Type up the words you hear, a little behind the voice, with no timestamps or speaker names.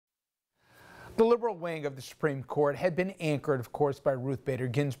The liberal wing of the Supreme Court had been anchored, of course, by Ruth Bader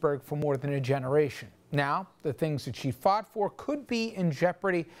Ginsburg for more than a generation. Now, the things that she fought for could be in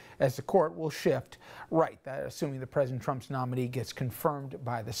jeopardy as the court will shift right, assuming that President Trump's nominee gets confirmed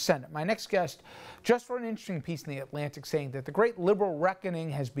by the Senate. My next guest just wrote an interesting piece in The Atlantic saying that the great liberal reckoning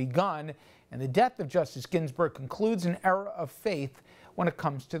has begun and the death of Justice Ginsburg concludes an era of faith when it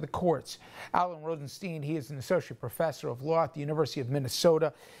comes to the courts. Alan Rozenshtein, he is an associate professor of law at the University of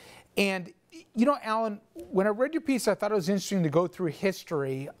Minnesota. And, you know, Alan, when I read your piece, I thought it was interesting to go through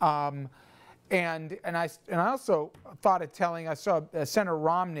history. And I also thought it telling. I saw Senator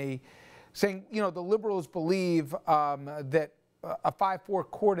Romney saying, you know, the liberals believe that a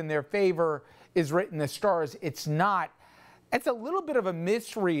 5-4 court in their favor is written in the stars. It's not. It's a little bit of a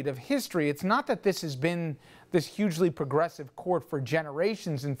misread of history. It's not that this has been this hugely progressive court for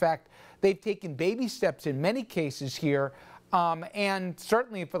generations. In fact, they've taken baby steps in many cases here. And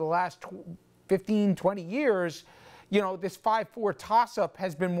certainly for the last 15, 20 years, you know, this 5-4 toss-up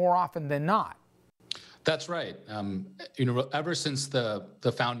has been more often than not. That's right. You know, ever since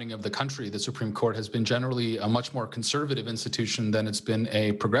the founding of the country, the Supreme Court has been generally a much more conservative institution than it's been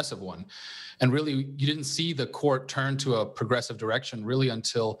a progressive one. And really, you didn't see the court turn to a progressive direction really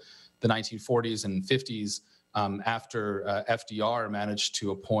until the 1940s and 50s, after FDR managed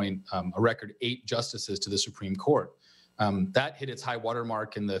to appoint a record 8 justices to the Supreme Court. That hit its high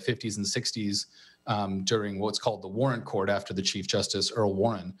watermark in the 50s and 60s during what's called the Warren Court after the Chief Justice Earl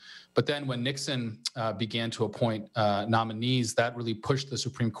Warren. But then when Nixon began to appoint nominees, that really pushed the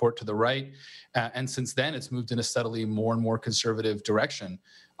Supreme Court to the right. And since then, it's moved in a steadily more and more conservative direction.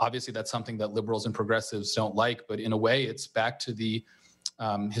 Obviously, that's something that liberals and progressives don't like, but in a way, it's back to the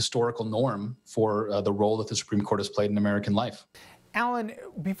historical norm for the role that the Supreme Court has played in American life. Alan,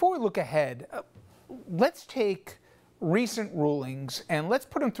 before we look ahead, let's take recent rulings and let's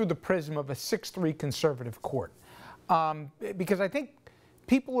put them through the prism of a 6-3 conservative court. Because I think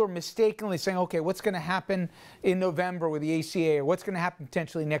people are mistakenly saying, okay, what's going to happen in November with the ACA, or what's going to happen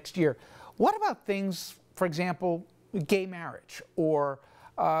potentially next year? What about things, for example, gay marriage, or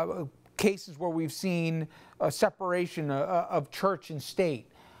cases where we've seen a separation of church and state,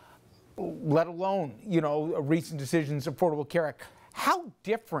 let alone, you know, recent decisions, Affordable Care Act? How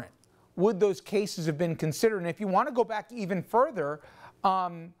different would those cases have been considered? And if you want to go back even further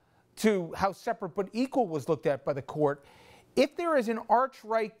to how separate but equal was looked at by the court, if there is an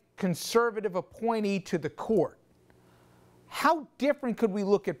arch-right conservative appointee to the court, how different could we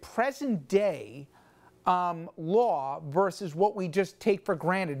look at present-day law versus what we just take for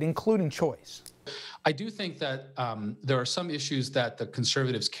granted, including choice? I do think that there are some issues that the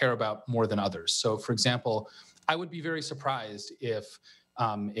conservatives care about more than others. So, for example, I would be very surprised if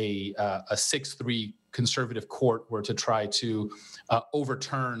a 6-3 conservative court were to try to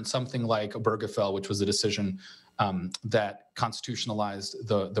overturn something like Obergefell, which was a decision that constitutionalized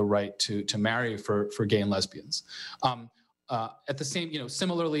the right to marry for gay and lesbians. At the same, you know,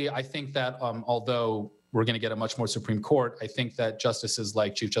 similarly, I think that although we're going to get a much more Supreme Court, I think that justices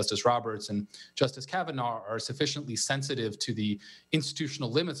like Chief Justice Roberts and Justice Kavanaugh are sufficiently sensitive to the institutional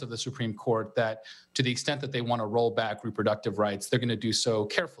limits of the Supreme Court that to the extent that they want to roll back reproductive rights, they're going to do so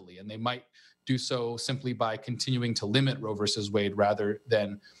carefully. And they might do so simply by continuing to limit Roe versus Wade rather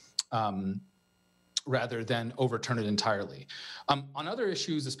than overturn it entirely. On other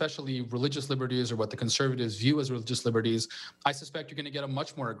issues, especially religious liberties or what the conservatives view as religious liberties, I suspect you're going to get a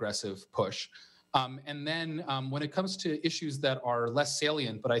much more aggressive push. And then when it comes to issues that are less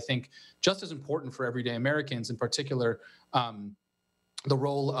salient, but I think just as important for everyday Americans, in particular, the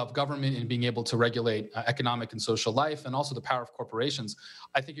role of government in being able to regulate economic and social life, and also the power of corporations,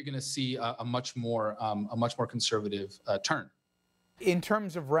 I think you're going to see a much more conservative turn. In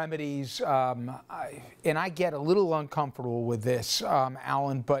terms of remedies, and I get a little uncomfortable with this,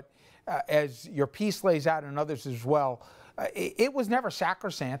 Alan, but as your piece lays out and others as well, it was never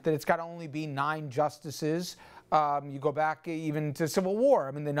sacrosanct that it's got to only be 9 justices. You go back even to Civil War.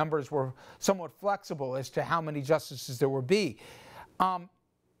 I mean, the numbers were somewhat flexible as to how many justices there would be.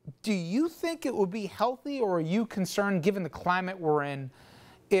 Do you think it would be healthy, or are you concerned, given the climate we're in,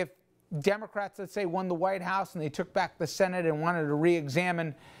 if Democrats, let's say, won the White House and they took back the Senate and wanted to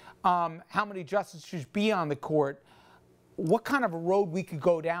re-examine how many justices should be on the court, what kind of a road we could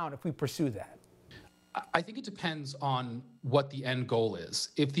go down if we pursue that? I think it depends on what the end goal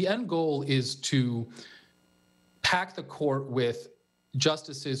is. If the end goal is to pack the court with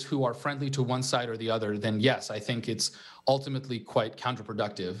justices who are friendly to one side or the other, then yes, I think it's ultimately quite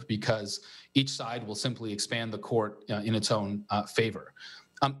counterproductive because each side will simply expand the court in its own favor.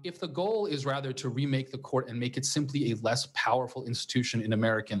 If the goal is rather to remake the court and make it simply a less powerful institution in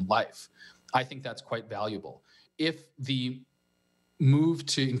American life, I think that's quite valuable. If the move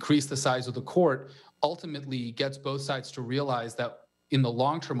to increase the size of the court ultimately gets both sides to realize that in the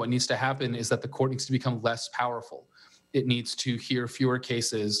long term, what needs to happen is that the court needs to become less powerful. It needs to hear fewer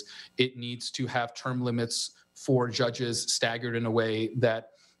cases. It needs to have term limits for judges staggered in a way that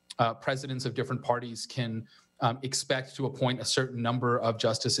presidents of different parties can expect to appoint a certain number of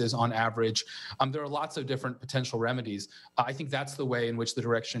justices on average. There are lots of different potential remedies. I think that's the way in which the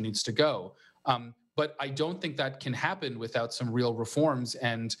direction needs to go. But I don't think that can happen without some real reforms.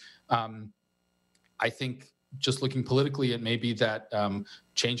 And I think just looking politically, it may be that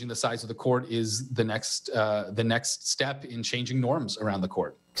changing the size of the court is the next step in changing norms around the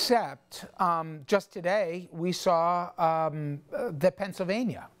court. Except just today we saw that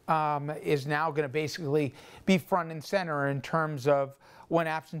Pennsylvania is now going to basically be front and center in terms of when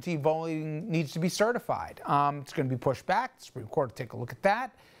absentee voting needs to be certified. It's going to be pushed back. The Supreme Court will take a look at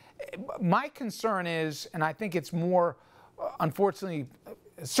that. My concern is, and I think it's more, unfortunately,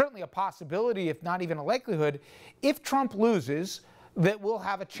 certainly a possibility, if not even a likelihood, if Trump loses, that we'll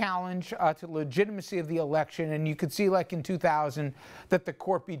have a challenge to the legitimacy of the election, and you could see, like in 2000, that the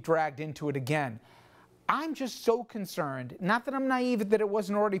court be dragged into it again. I'm just so concerned, not that I'm naive that it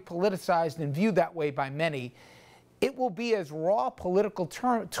wasn't already politicized and viewed that way by many, it will be as raw a political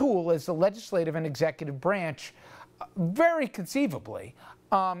tool as the legislative and executive branch, very conceivably,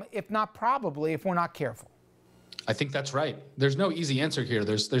 if not probably, if we're not careful. I think that's right. There's no easy answer here.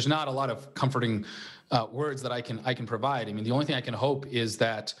 There's not a lot of comforting words that I can provide. I mean, the only thing I can hope is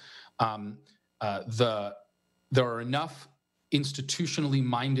that there are enough institutionally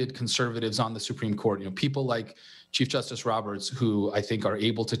minded conservatives on the Supreme Court. You know, people like Chief Justice Roberts, who I think are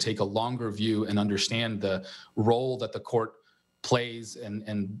able to take a longer view and understand the role that the court plays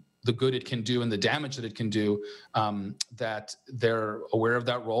and the good it can do and the damage that it can do, that they're aware of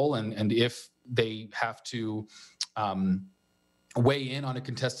that role. And if they have to weigh in on a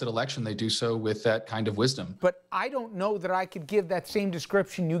contested election, they do so with that kind of wisdom. But I don't know that I could give that same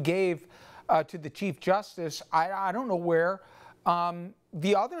description you gave to the Chief Justice. I don't know where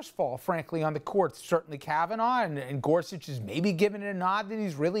the others fall, frankly, on the court. Certainly Kavanaugh, and Gorsuch is maybe giving it a nod that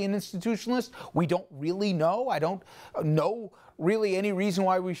he's really an institutionalist. We don't really know. I don't know really any reason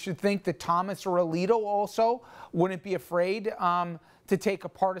why we should think that Thomas or Alito also wouldn't be afraid to take a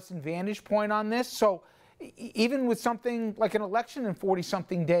partisan vantage point on this. So even with something like an election in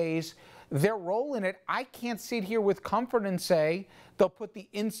 40-something days, their role in it, I can't sit here with comfort and say they'll put the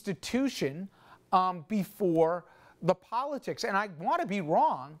institution before the politics. And I want to be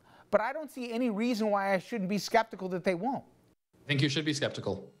wrong, but I don't see any reason why I shouldn't be skeptical that they won't. I think you should be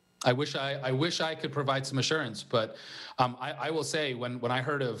skeptical. I wish I could provide some assurance, but I will say when I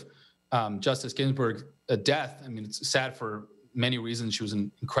heard of Justice Ginsburg's death, I mean, it's sad for many reasons. She was an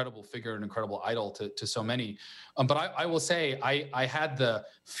incredible figure, an incredible idol to so many. But I will say I had the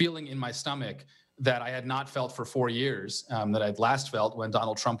feeling in my stomach that I had not felt for 4 years, that I'd last felt when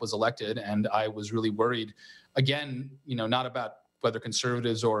Donald Trump was elected. And I was really worried, again, you know, not about whether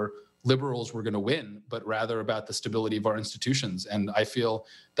conservatives or liberals were going to win, but rather about the stability of our institutions. And I feel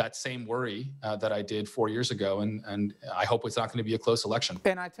that same worry that I did 4 years ago, and I hope it's not going to be a close election.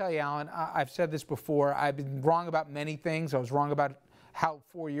 And I tell you, Alan, I've said this before, I've been wrong about many things. I was wrong about how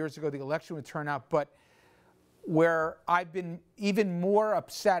 4 years ago the election would turn out, but where I've been even more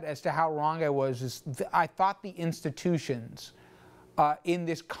upset as to how wrong I was is I thought the institutions in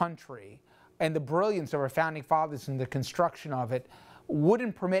this country and the brilliance of our founding fathers and the construction of it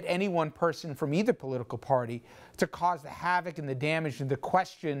wouldn't permit any one person from either political party to cause the havoc and the damage and to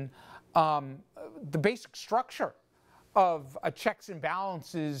question the basic structure of a checks and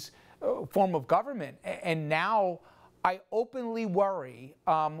balances form of government. And now I openly worry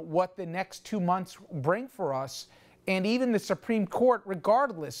what the next 2 months bring for us, and even the Supreme Court,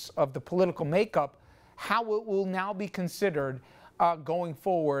 regardless of the political makeup, how it will now be considered going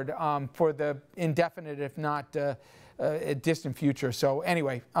forward for the indefinite, if not a distant future. So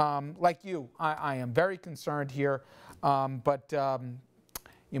anyway, like you, I am very concerned here, but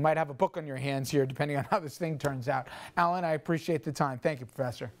you might have a book on your hands here depending on how this thing turns out. Alan, I appreciate the time. Thank you,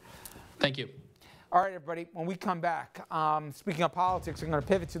 Professor. Thank you. All right, everybody, when we come back, speaking of politics, I'm going to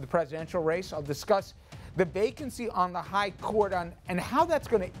pivot to the presidential race. I'll discuss the vacancy on the high court and how that's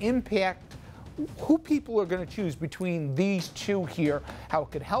going to impact who people are going to choose between these two here, how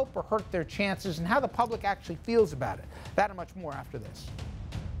it could help or hurt their chances, and how the public actually feels about it. That and much more after this.